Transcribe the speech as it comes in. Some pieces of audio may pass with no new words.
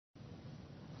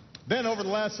Then over the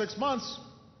last 6 months,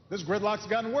 this gridlock's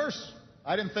gotten worse.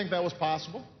 I didn't think that was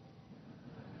possible.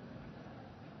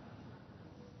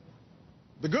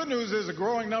 The good news is a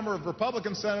growing number of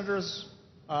Republican senators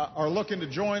are looking to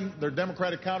join their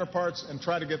Democratic counterparts and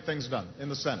try to get things done in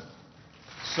the Senate.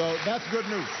 So that's good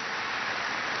news.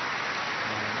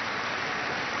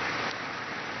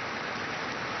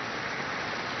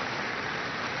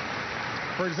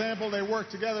 For example, they work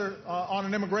together on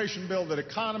an immigration bill that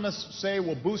economists say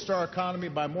will boost our economy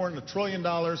by more than $1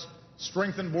 trillion,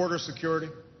 strengthen border security,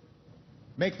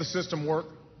 make the system work.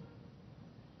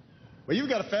 But you've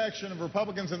got a faction of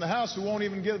Republicans in the House who won't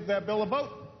even give that bill a vote.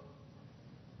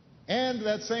 And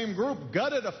that same group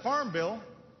gutted a farm bill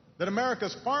that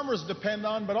America's farmers depend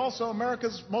on, but also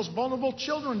America's most vulnerable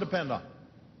children depend on.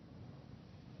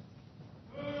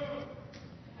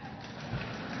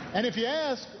 And if you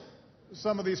ask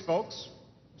some of these folks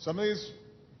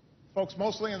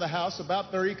mostly in the House,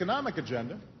 about their economic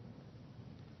agenda,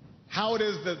 how it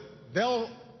is that they'll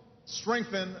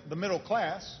strengthen the middle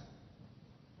class,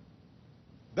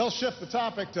 they'll shift the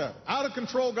topic to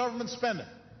out-of-control government spending,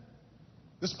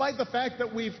 despite the fact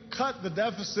that we've cut the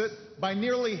deficit by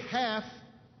nearly half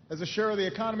as a share of the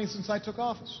economy since I took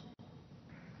office.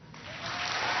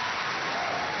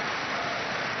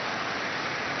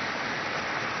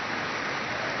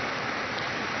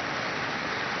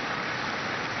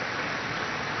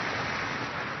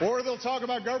 Or they'll talk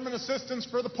about government assistance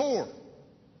for the poor,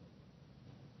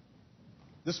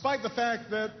 despite the fact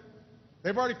that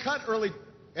they've already cut early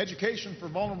education for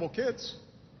vulnerable kids.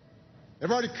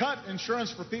 They've already cut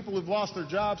insurance for people who've lost their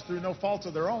jobs through no fault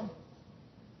of their own.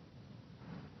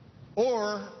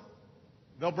 Or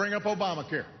they'll bring up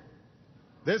Obamacare.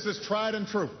 This is tried and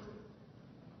true.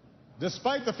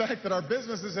 Despite the fact that our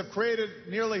businesses have created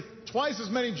nearly twice as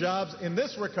many jobs in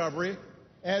this recovery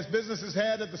as businesses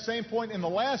had at the same point in the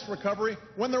last recovery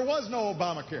when there was no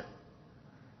Obamacare.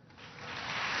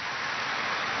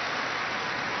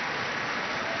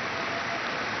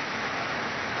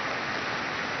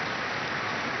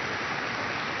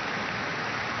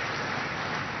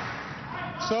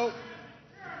 So,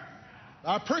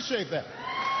 I appreciate that.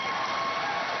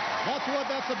 That's what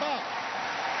that's about.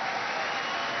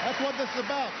 That's what this is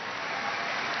about.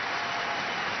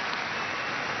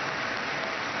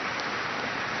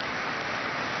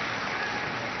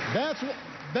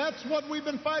 That's what we've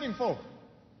been fighting for.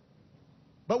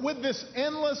 But with this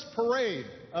endless parade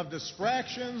of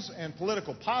distractions and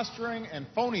political posturing and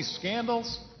phony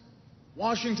scandals,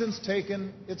 Washington's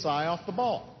taken its eye off the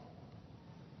ball.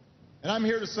 And I'm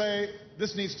here to say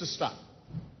this needs to stop.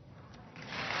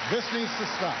 This needs to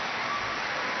stop.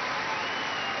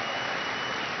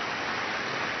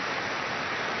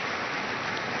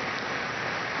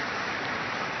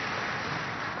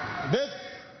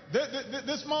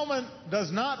 This moment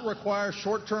does not require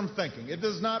short-term thinking. It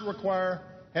does not require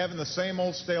having the same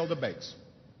old stale debates.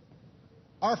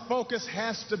 Our focus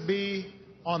has to be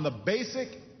on the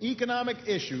basic economic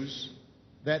issues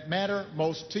that matter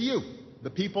most to you, the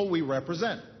people we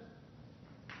represent.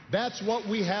 That's what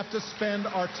we have to spend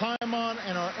our time on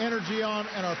and our energy on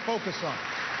and our focus on.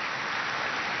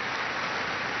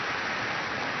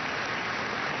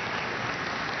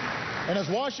 And as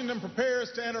Washington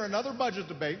prepares to enter another budget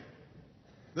debate,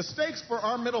 the stakes for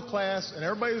our middle class and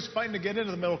everybody who's fighting to get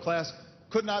into the middle class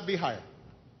could not be higher.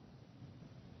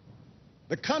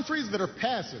 The countries that are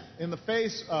passive in the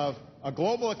face of a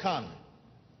global economy,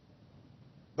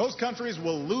 those countries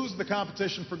will lose the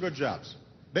competition for good jobs.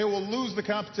 They will lose the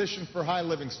competition for high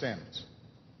living standards.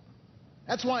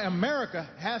 That's why America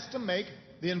has to make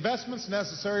the investments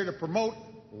necessary to promote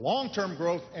long-term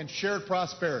growth and shared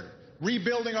prosperity,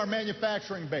 rebuilding our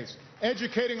manufacturing base,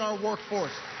 educating our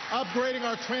workforce, upgrading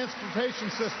our transportation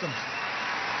systems,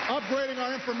 upgrading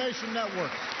our information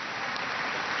networks.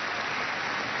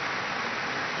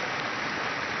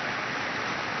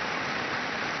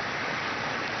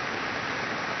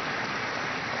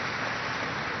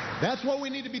 That's what we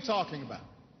need to be talking about.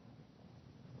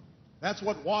 That's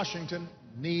what Washington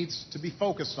needs to be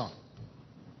focused on.